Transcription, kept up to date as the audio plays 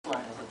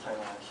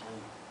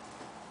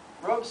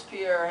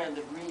Robespierre had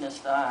the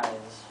greenest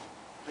eyes.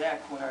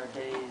 Back when our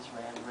days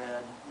ran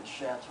red, the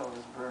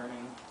chateaus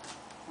burning,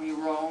 we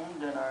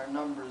roamed and our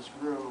numbers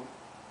grew.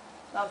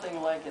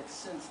 Nothing like it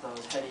since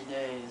those heady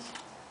days.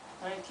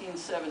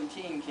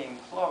 1917 came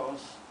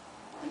close,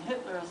 and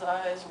Hitler's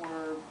eyes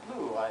were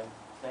blue, I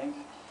think.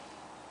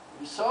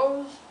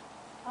 Rousseau's?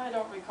 I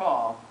don't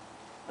recall,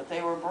 but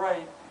they were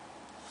bright,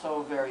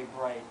 so very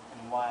bright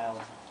and wild.